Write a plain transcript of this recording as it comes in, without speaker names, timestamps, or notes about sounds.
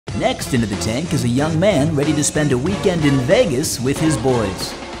Next into the tank is a young man ready to spend a weekend in Vegas with his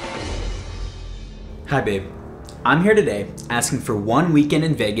boys. Hi babe, I'm here today asking for one weekend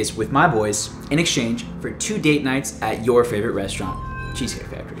in Vegas with my boys in exchange for 2 date nights at your favorite restaurant, Cheesecake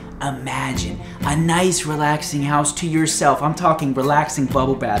Factory. Imagine a nice relaxing house to yourself. I'm talking relaxing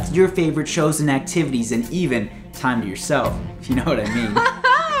bubble baths, your favorite shows and activities, and even time to yourself, if you know what I mean.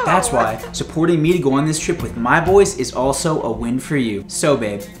 That's why supporting me to go on this trip with my boys is also a win for you. So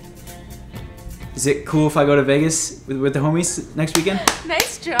babe, is it cool if I go to Vegas with the homies next weekend?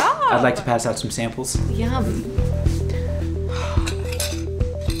 Nice job. I'd like to pass out some samples. Yum.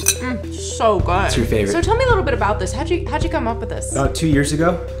 So good. It's your favorite. So tell me a little bit about this. How'd you come up with this? About 2 years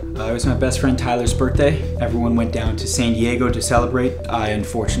ago, it was my best friend Tyler's birthday. Everyone went down to San Diego to celebrate. I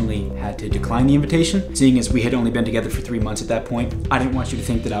unfortunately had to decline the invitation, seeing as we had only been together for 3 months at that point. I didn't want you to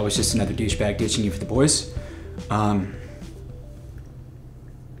think that I was just another douchebag ditching you for the boys.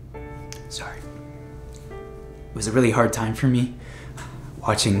 Sorry. It was a really hard time for me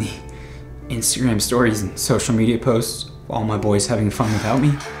watching the Instagram stories and social media posts of all my boys having fun without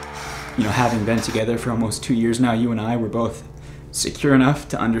me. You know, having been together for almost 2 years now, you and I were both secure enough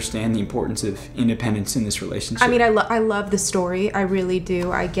to understand the importance of independence in this relationship. I mean, I love the story. I really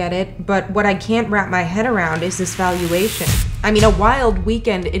do. I get it. But what I can't wrap my head around is this valuation. I mean, a wild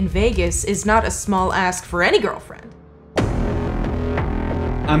weekend in Vegas is not a small ask for any girlfriend.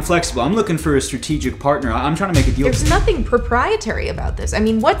 I'm flexible. I'm looking for a strategic partner. I'm trying to make a deal. There's nothing proprietary about this. I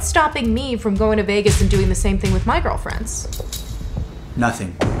mean, what's stopping me from going to Vegas and doing the same thing with my girlfriends?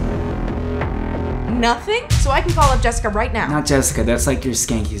 Nothing. Nothing? So I can call up Jessica right now. Not Jessica, that's like your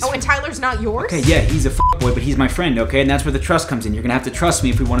skankies. Oh, and Tyler's not yours? Okay, yeah, he's a boy, but he's my friend, okay? And that's where the trust comes in. You're gonna have to trust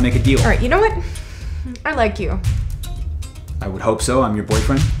me if we want to make a deal. All right, you know what? I like you. I would hope so. I'm your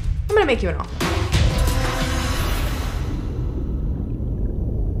boyfriend. I'm gonna make you an offer.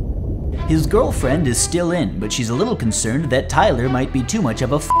 His girlfriend is still in, but she's a little concerned that Tyler might be too much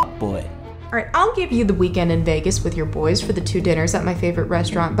of a boy. All right, I'll give you the weekend in Vegas with your boys for the 2 dinners at my favorite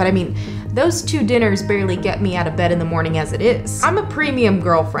restaurant, but I mean, those 2 dinners barely get me out of bed in the morning as it is. I'm a premium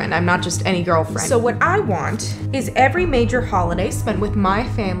girlfriend, I'm not just any girlfriend. So what I want is every major holiday spent with my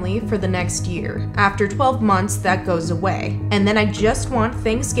family for the next year. After 12 months, that goes away. And then I just want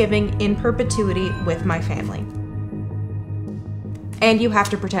Thanksgiving in perpetuity with my family. And you have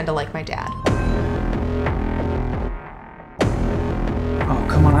to pretend to like my dad. Oh,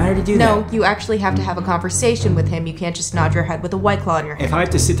 come on, I already do that. No, you actually have to have a conversation with him. You can't just nod your head with a White Claw in your hand. If I have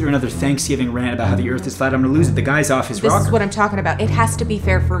to sit through another Thanksgiving rant about how the earth is flat, I'm gonna lose it. The guy's off his rocker. This is what I'm talking about. It has to be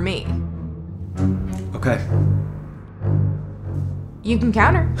fair for me. Okay. You can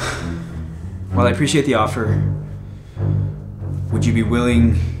counter. Well, I appreciate the offer. Would you be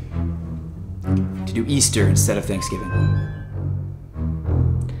willing to do Easter instead of Thanksgiving?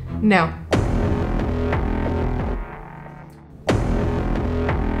 No.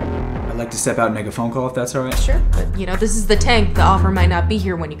 I'd like to step out and make a phone call if that's all right. Sure, but you know, this is the tank. The offer might not be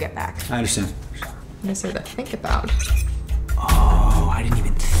here when you get back. I understand. Nicer to think about. Oh, I didn't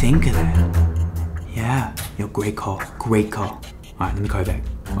even think of that. Yeah. Yo, great call. Great call. All right, let me call you back.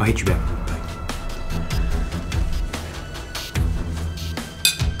 I'll hit you back.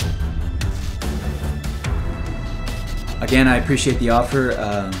 Again, I appreciate the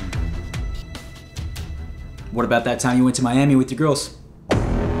offer. What about that time you went to Miami with your girls?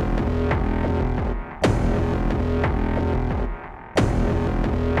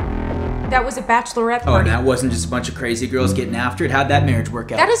 That was a bachelorette Oh, party. and that wasn't just a bunch of crazy girls getting after it? How'd that marriage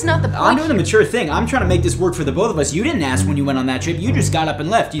work out? That is not the point. I'm doing the mature thing. I'm trying to make this work for the both of us. You didn't ask when you went on that trip. You just got up and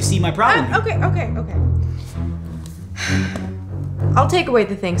left. You see my problem? Okay. I'll take away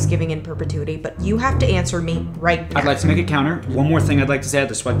the Thanksgiving in perpetuity, but you have to answer me right now. I'd like to make a counter. One more thing I'd like to say. I'd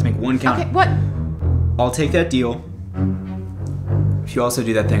just like to make one counter. Okay, what? I'll take that deal if you also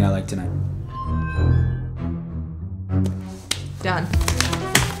do that thing I like tonight. Done.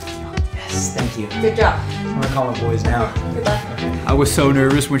 Yes, thank you. Good job. I'm gonna call my boys now. Good luck. I was so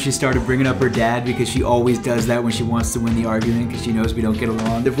nervous when she started bringing up her dad because she always does that when she wants to win the argument because she knows we don't get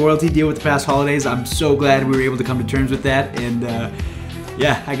along. The royalty deal with the past holidays, I'm so glad we were able to come to terms with that. And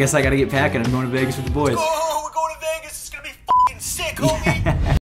yeah, I guess I gotta get packing. I'm going to Vegas with the boys. Oh, we're going to Vegas. It's gonna be fucking sick, homie.